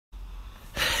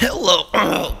Hello.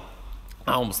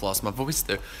 I almost lost my voice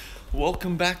there.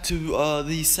 Welcome back to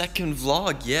the second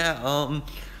vlog. Yeah,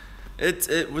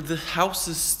 the house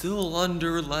is still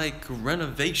under like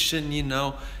renovation, you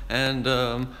know, and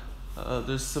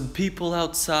there's some people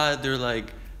outside. They're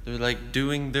like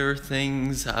doing their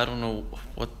things. I don't know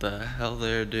what the hell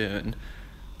they're doing,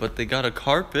 but they got a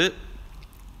carpet,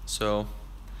 so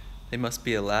they must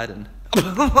be Aladdin.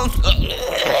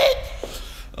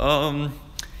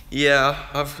 Yeah,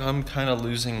 I'm kind of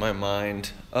losing my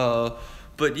mind.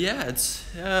 But yeah, it's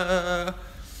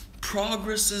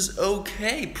progress is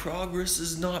okay. Progress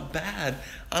is not bad.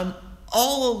 I'm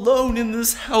all alone in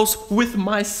this house with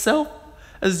myself,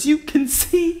 as you can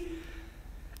see.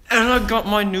 And I got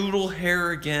my noodle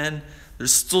hair again. They're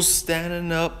still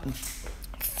standing up,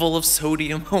 full of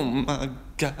sodium. Oh my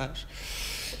gosh.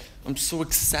 I'm so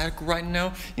ecstatic right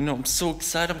now. You know, I'm so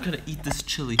excited. I'm gonna eat this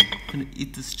chili.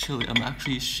 I'm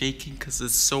actually shaking because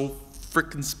it's so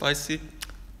freaking spicy.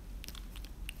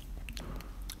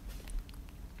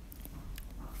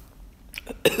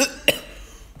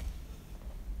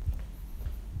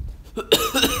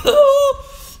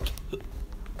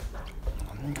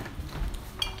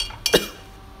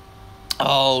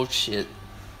 Oh shit.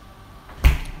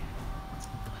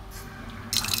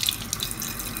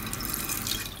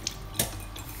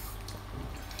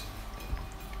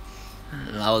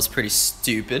 That was pretty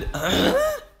stupid.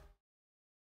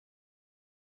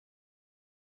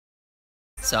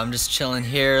 So I'm just chilling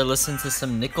here, listening to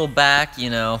some Nickelback, you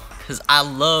know, because I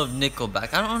love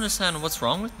Nickelback. I don't understand what's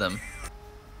wrong with them.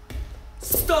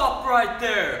 Stop right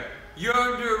there! You're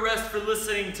under arrest for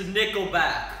listening to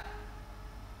Nickelback.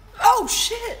 Oh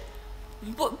shit!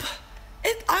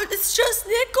 It's just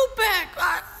Nickelback.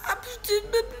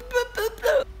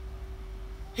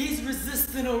 He's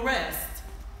resisting arrest.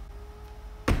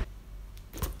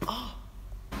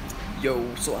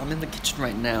 Yo, so I'm in the kitchen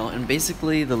right now, and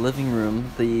basically the living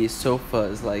room, the sofa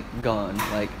is like gone.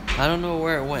 Like, I don't know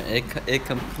where it went. It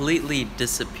completely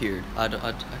disappeared.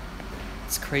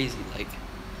 It's crazy. Like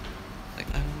I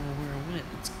don't know where it went.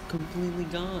 It's completely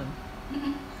gone.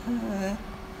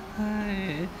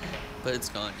 Hi. But it's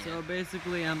gone. So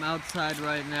basically, I'm outside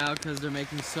right now because they're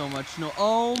making so much noise.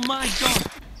 Oh my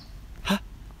god!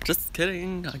 Just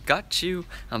kidding. I got you.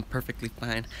 I'm perfectly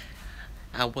fine.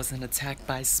 I wasn't attacked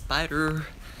by a spider.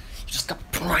 You just got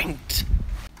pranked.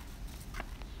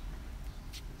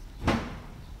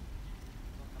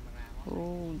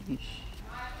 Holy shit.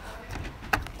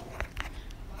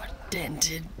 A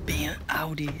dented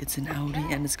Audi. It's an Audi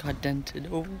and it's got dented.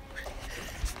 Oh.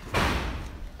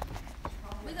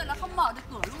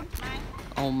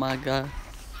 Oh my god.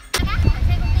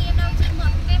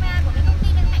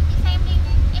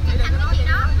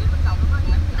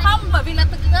 Không, bởi vì là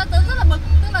tớ rất là bực,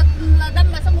 tức là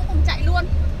đâm vào xong cuối cùng chạy luôn,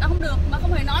 là không được, mà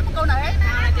không hề nói một câu nào hết.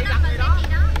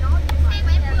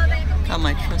 Got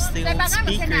my trusty old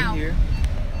speaker here.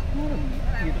 What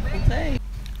a beautiful day.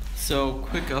 So,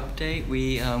 quick update,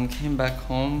 we came back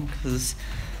home because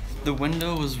the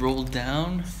window was rolled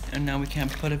down and now we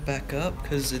can't put it back up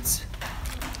because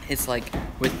it's like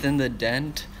within the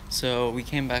dent. So we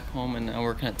came back home and now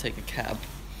we're gonna take a cab.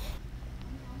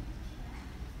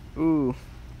 Ooh.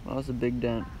 That was a big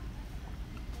dent.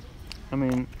 I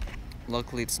mean,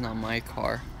 luckily it's not my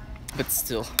car, but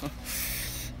still,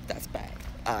 that's bad.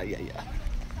 Yeah.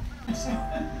 So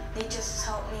they just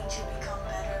helped me to become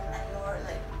better and more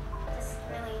like. This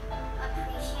really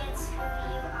appreciates who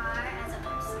you are as a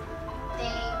person.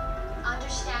 They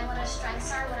understand what our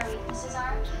strengths are, what our weaknesses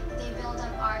are. They build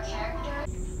up our character.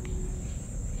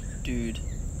 Dude,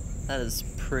 that is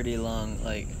pretty long.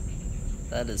 Like,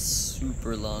 that is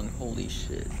super long. Holy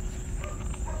shit.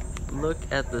 Look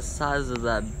at the size of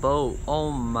that boat.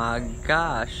 Oh my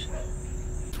gosh.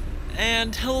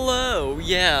 And hello.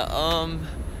 Yeah,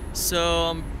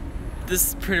 so this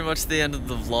is pretty much the end of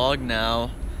the vlog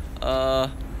now.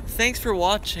 Thanks for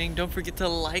watching. Don't forget to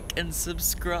like and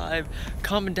subscribe.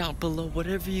 Comment down below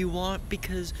whatever you want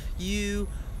because you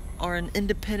are an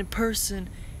independent person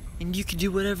and you can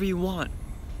do whatever you want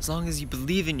as long as you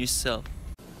believe in yourself.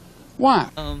 Why?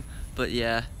 But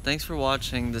yeah, thanks for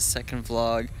watching the second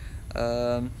vlog.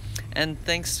 And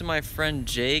thanks to my friend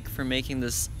Jake for making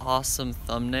this awesome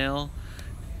thumbnail.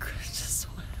 Just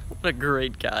what a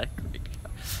great guy.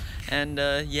 And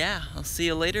yeah, I'll see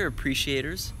you later,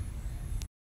 appreciators.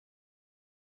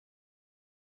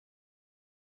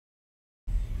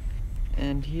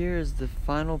 And here's the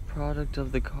final product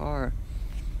of the car.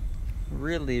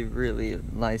 Really, really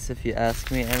nice if you ask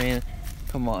me. I mean,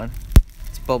 come on.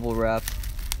 It's bubble wrap.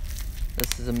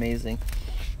 This is amazing.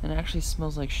 And it actually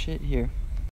smells like shit here.